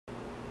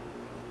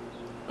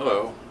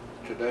Hello,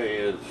 today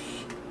is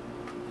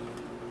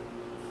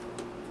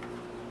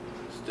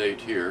this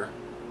date here,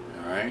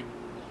 alright.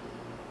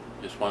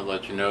 Just want to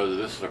let you know that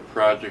this is a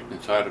project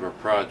inside of a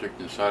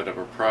project inside of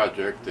a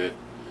project that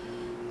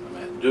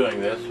I'm doing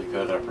this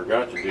because I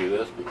forgot to do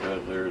this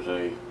because there's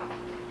a,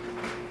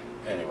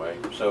 anyway,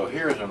 so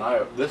here's an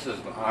Aiwa, this is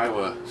an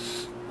Aiwa,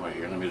 wait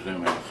here, let me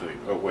zoom in and see,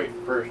 oh wait,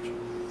 first,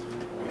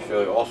 let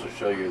me also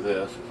show you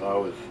this, as I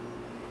was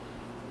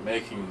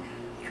making,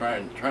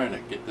 trying to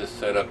get this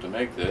set up to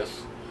make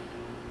this.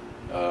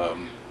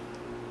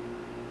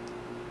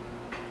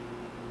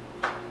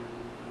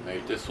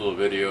 Made this little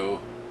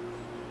video.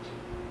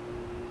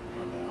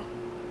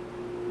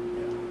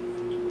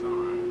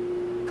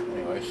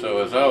 Anyway, so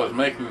as I was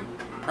making,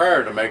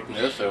 prior to making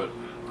this,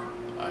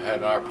 I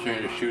had an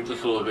opportunity to shoot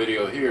this little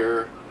video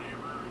here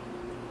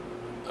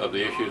of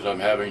the issues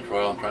I'm having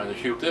while I'm trying to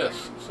shoot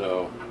this.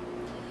 So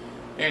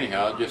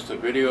anyhow, just a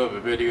video of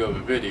a video of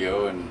a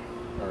video, and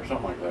or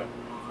something like that.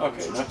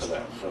 Okay, enough of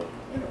that. So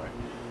anyway,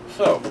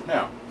 so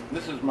now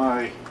this is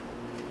my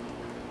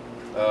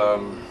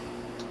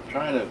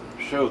trying to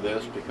show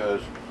this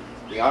because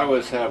the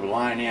Aiwas have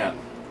line in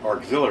or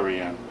auxiliary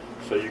in,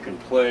 so you can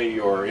play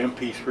your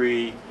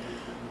Mp3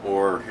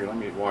 or here. Let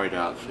me white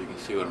out so you can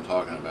see what I'm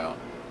talking about.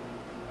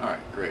 All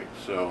right, great.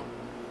 So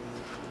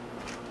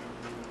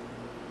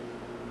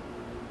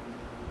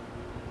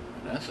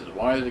and that's as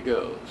wide as it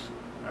goes.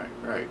 All right,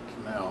 great.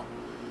 Now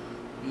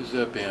you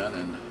zip in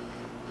and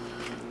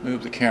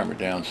move the camera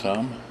down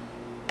some.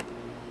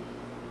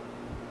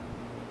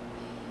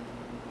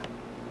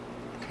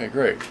 Okay,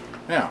 great.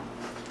 Now,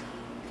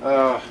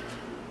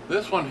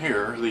 this one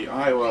here, the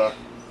Aiwa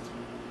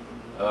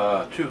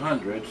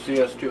 200,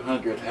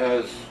 CS-200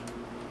 has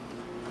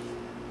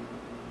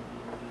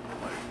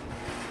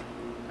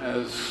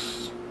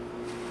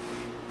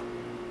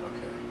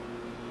okay,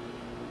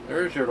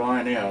 there's your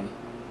line in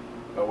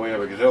by way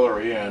of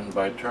auxiliary in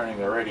by turning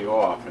the radio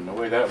off, and the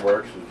way that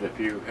works is if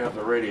you have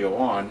the radio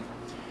on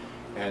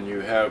and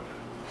you have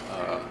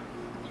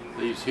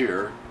these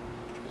here,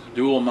 it's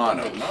dual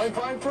mono.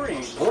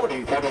 953,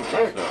 40, so,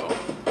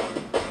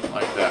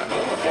 like that.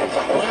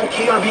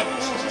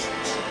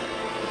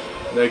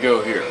 They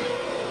go here.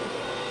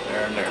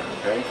 There and there,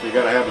 okay? So you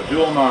got to have a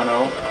dual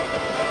mono.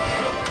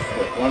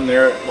 Put one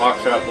there, it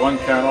locks out one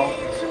channel.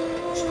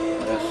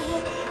 This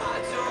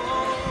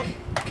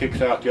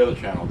kicks out the other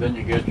channel. Then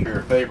you get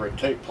your favorite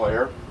tape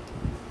player.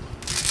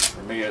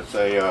 For me it's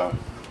a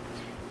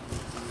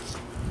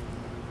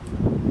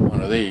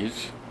one of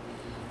these,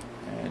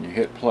 and you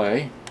hit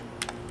play.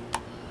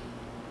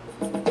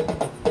 Oh,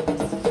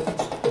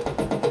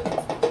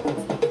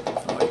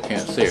 you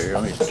can't see it.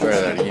 Let me try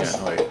that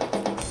again. Wait.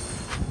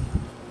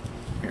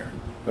 Here.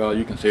 Well,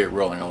 you can see it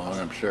rolling along,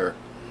 I'm sure.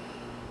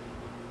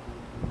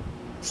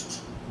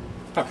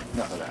 Okay,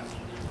 enough of that.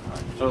 All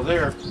right, so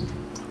there,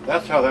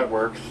 that's how that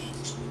works.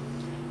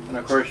 And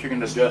of course you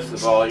can adjust the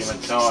volume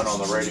and tone on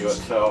the radio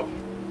itself.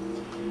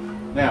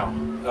 Now,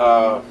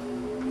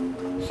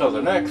 so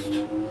the next,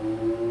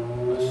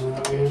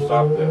 okay,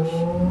 stop this.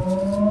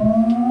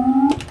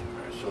 Alright,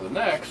 so the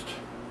next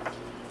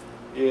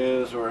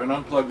is, we're going to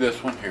unplug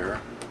this one here.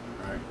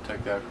 Alright,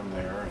 take that from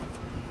there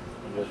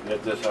and just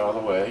get this out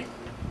of the way.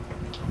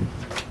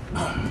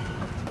 And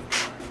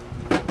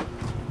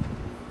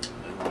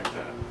like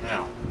that.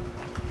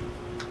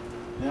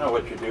 Now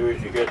what you do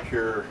is you get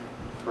your,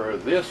 for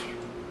this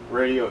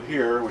radio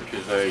here, which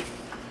is a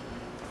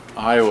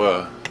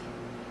Aiwa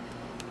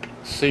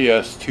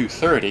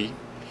CS-230,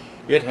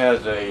 it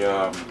has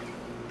a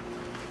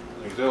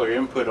auxiliary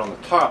input on the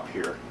top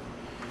here,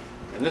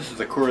 and this is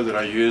the cord that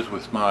I use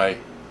with my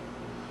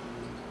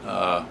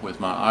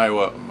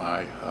Aiwa,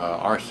 my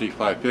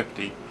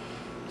RC550,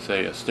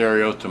 say a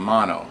stereo to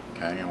mono.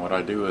 Okay, and what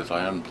I do is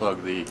I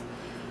unplug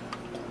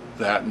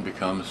that and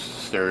becomes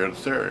stereo to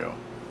stereo.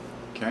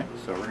 Okay,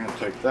 so we're going to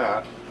take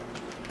that,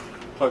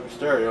 plug the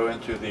stereo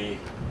into the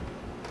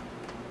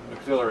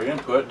auxiliary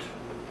input.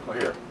 Oh,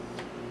 here.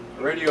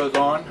 The radio's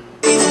on.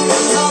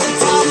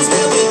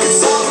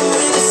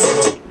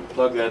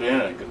 Plug that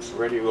in and the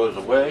radio goes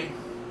away.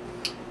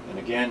 And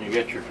again, you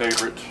get your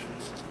favorite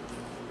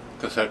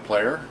cassette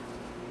player.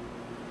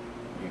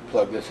 You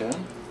plug this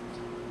in.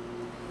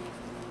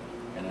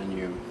 And then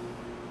you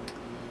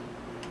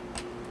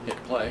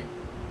hit play.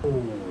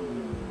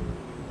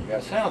 You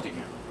got sounds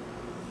again.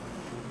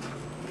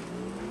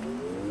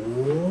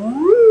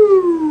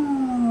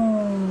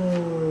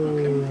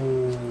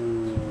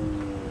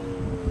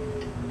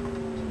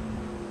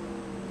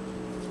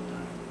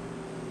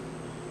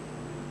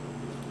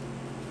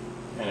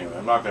 Anyway,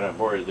 I'm not going to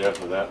bore you to death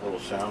with that little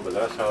sound, but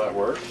that's how that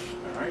works.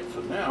 Alright,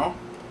 so now,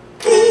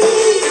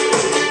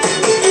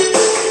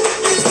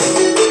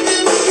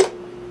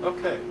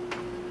 okay,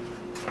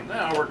 so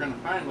now we're going to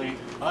finally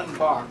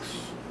unbox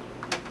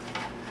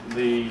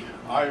the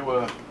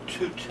Aiwa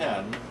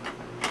 210,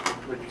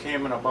 which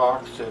came in a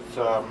box. It's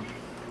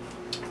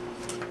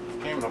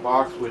came in a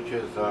box which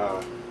is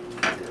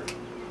here.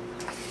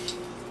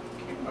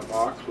 Came in a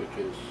box which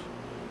is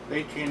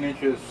 18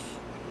 inches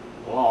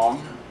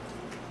long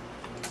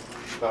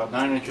about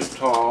 9 inches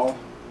tall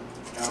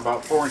and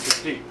about 4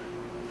 inches deep.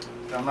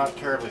 Which I'm not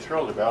terribly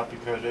thrilled about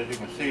because, as you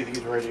can see,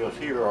 these radios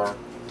here are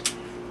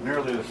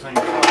nearly the same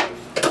size.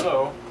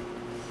 So,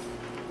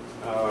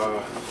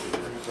 let's see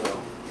here.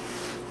 So,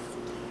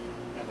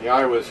 and the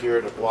Aiwa's here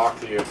to block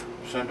the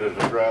sender's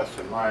address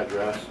and my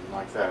address and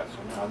like that. So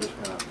now I'm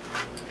just going to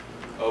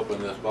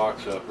open this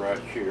box up right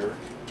here.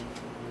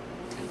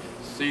 Can you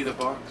see the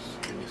box?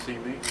 Can you see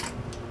me?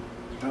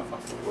 No?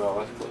 Well,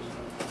 that's close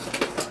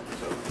enough. Right,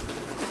 so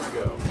here we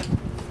go.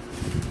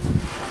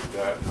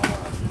 Got,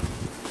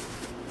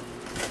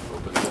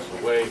 open this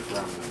away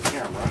from the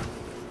camera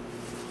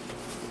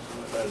so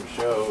it doesn't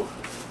show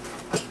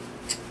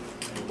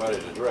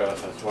anybody's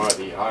address. That's why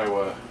the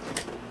Aiwa,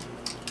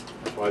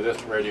 that's why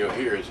this radio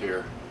here is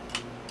here.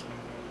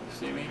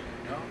 See me?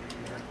 No?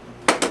 Here.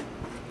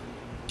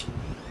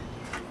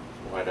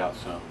 White out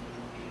some.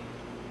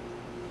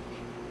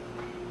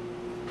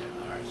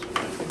 Alright, so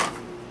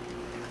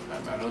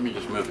let me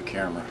just move the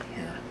camera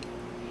here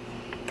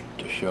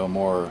to show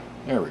more.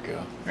 There we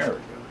go. There we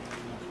go.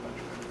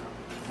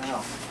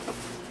 Now,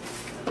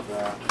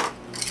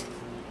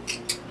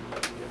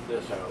 get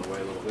this out of the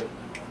way a little bit.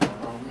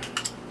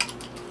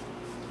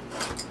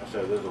 I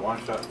said there's a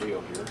one-shot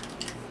deal here.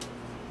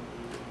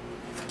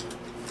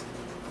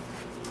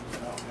 I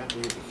have to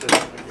use the scissors, I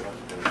guess,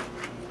 because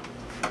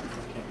I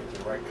can't get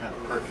the right kind of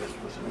purchase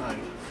with a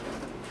knife.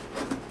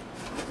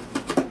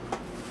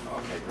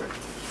 Okay, great.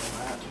 So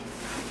that,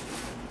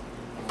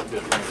 I'll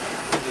just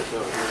put this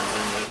over here and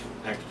bring this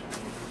next to me.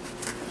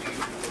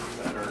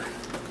 Better.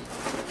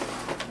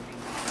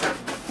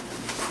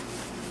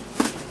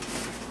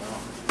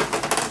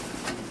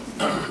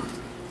 There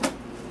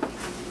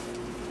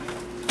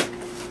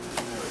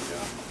we go.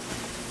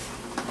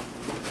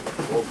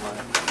 Hold my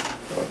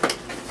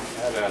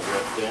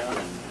address down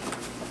and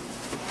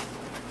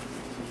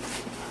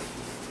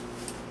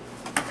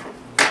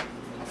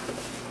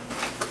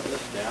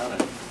this down,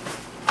 and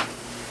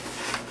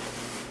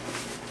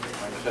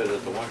like I said,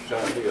 it's a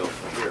one-shot deal.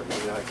 So here,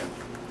 maybe I can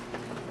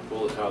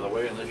pull this out of the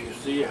way and let you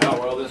see how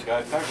well this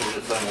guy packaged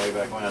this thing way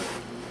back when.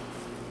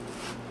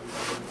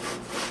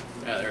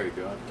 Yeah, there you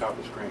go, on the top of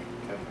the screen.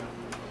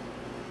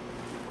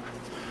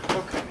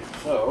 Okay,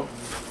 so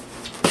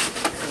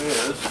here it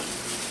is.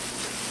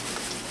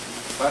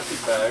 Plastic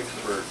bags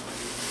for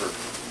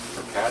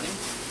padding?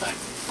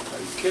 Are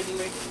you kidding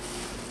me?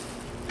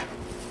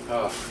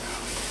 Oh,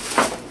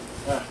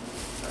 ah,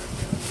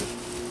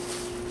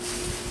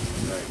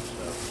 right,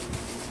 so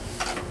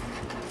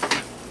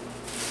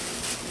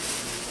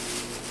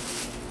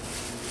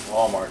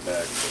Walmart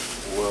bags.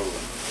 Whoa.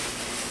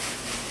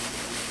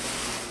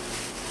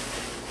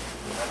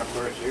 And of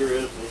course, here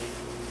is the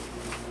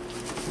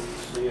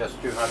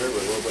CS-200 with a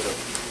little bit of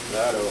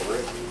that over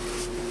it.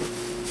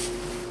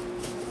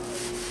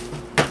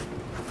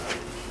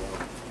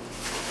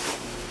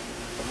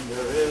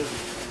 There is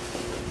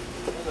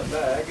in the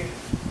bag,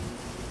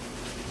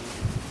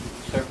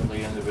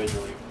 separately,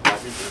 individually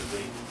packaged, is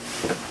the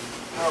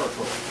power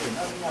cord. Okay,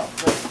 nothing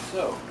else. Right,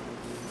 so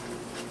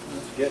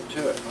let's get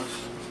to it.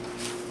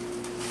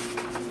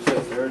 That's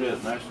it. There it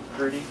is, nice and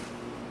pretty.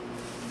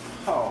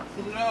 Oh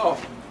no!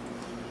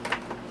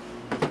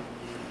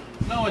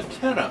 No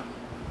antenna.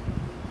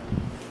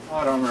 Well,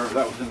 I don't remember if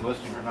that was in the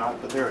listing or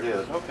not, but there it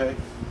is. Okay.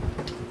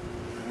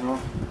 Well,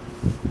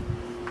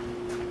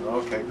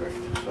 okay, great.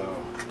 So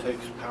it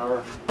takes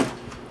power.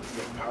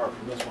 Get power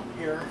from this one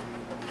here.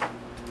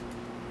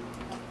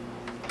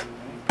 Okay.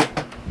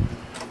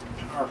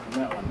 Power from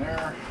that one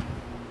there.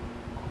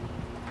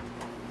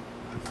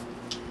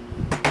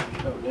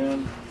 Showed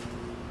in.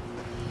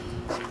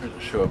 Where does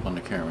it show up on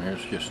the camera?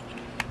 Here's just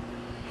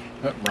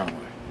wrong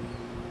way.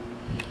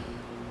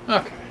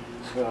 Okay,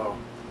 so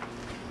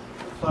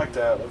looks like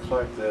that. Looks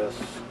like this.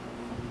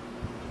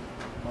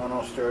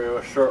 Mono stereo,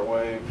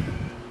 shortwave.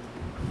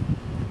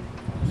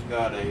 It's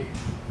got a, it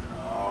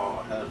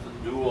has the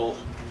dual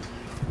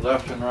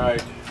left and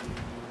right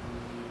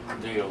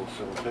deals.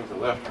 So we'll take the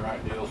left and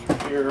right deals from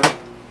here.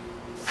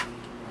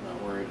 I'm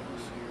not worried.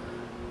 Let's see here.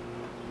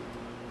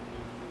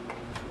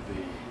 This would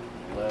be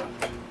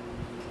left,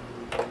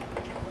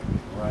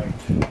 right.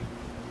 This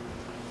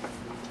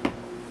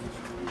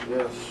would be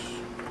this.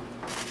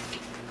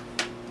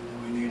 And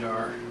we need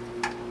our,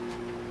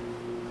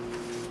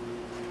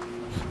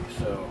 let's see,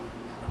 so.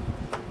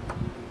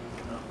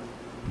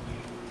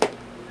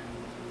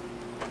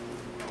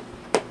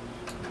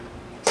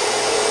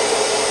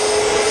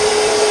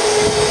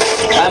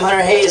 I'm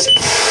Hunter Hayes,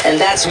 and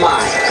that's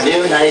my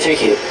new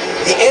 93Q.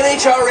 The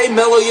NHRA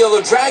Mellow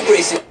Yellow Drag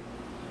Racing.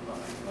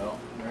 Well,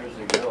 there's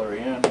the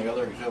auxiliary in, the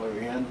other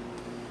auxiliary in.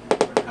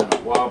 They're kind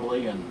of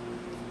wobbly and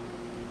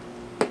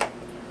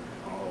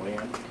all the way in,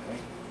 okay.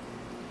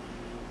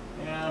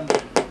 And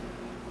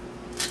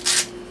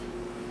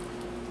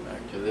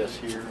back to this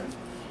here. And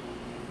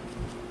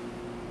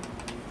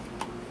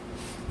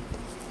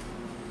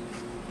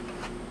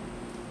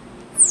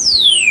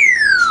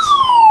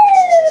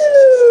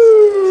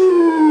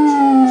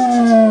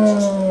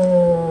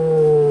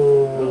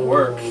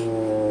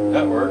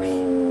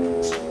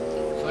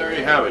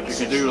you have it. You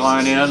can do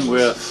line in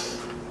with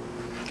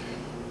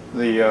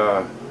the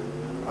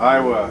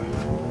Aiwa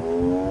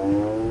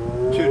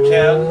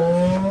 210,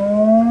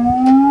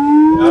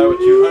 the Aiwa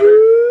 200,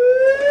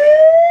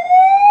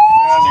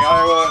 and the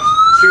Aiwa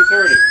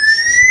 230.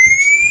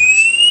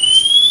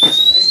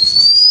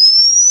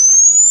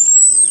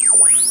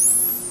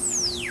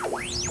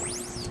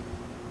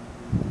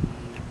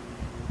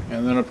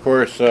 And then of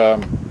course you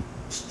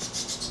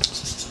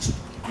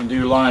can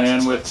do line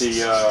in with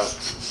the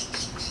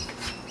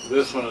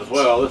this one as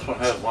well. This one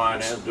has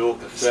line in, dual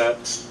cassette.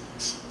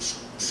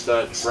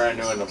 It's brand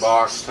new in the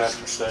box, test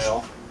for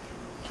sale.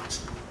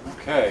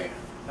 Okay,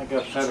 I think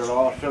I've said it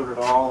all, showed it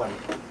all, and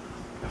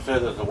I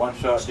said there's a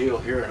one-shot deal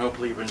here, and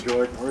hopefully you've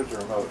enjoyed. Where's the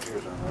remote?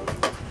 Here's the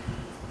remote.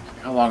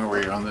 How long are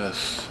we on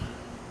this?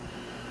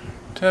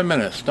 10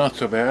 minutes, not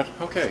so bad.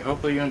 Okay,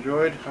 hopefully you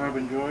enjoyed. I've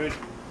enjoyed.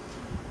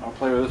 I'll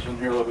play with this one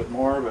here a little bit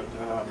more, but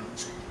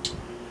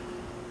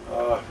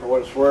for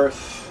what it's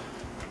worth,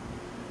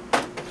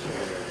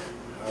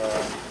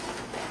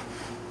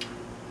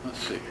 let's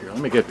see here. Let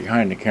me get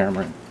behind the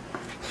camera and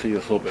see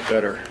this a little bit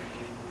better.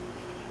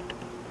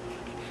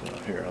 So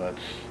here,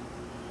 that's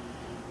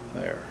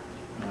there,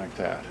 like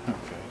that.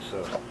 Okay,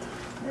 so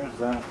there's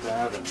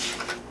that, and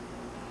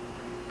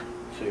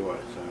see what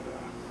it's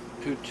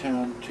at.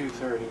 210,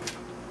 230,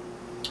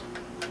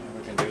 and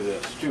we can do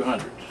this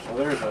 200. So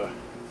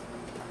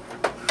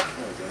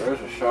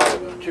there's a shot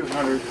of a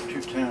 200,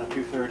 210,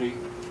 230,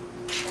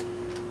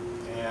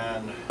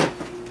 and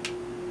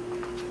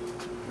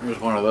here's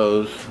one of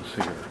those. Let's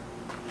see here.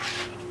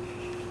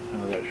 How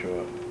does that show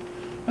up?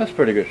 That's a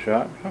pretty good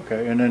shot.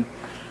 Okay, and then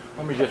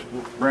let me just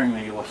bring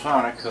the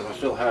Lasonic, because I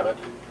still have it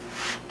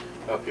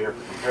up here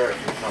for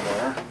comparison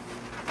somewhere.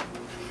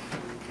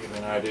 Give you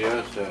an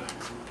idea as to,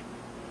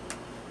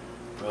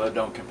 well, it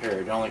don't compare.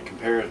 It only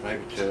compares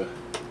maybe to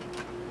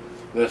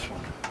this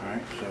one.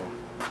 Alright, so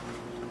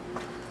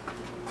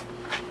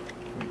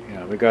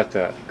yeah, we got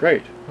that.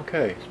 Great.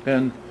 Okay, it's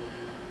been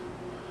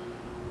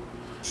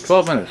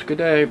 12 minutes. Good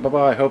day.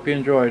 Bye-bye. Hope you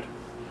enjoyed.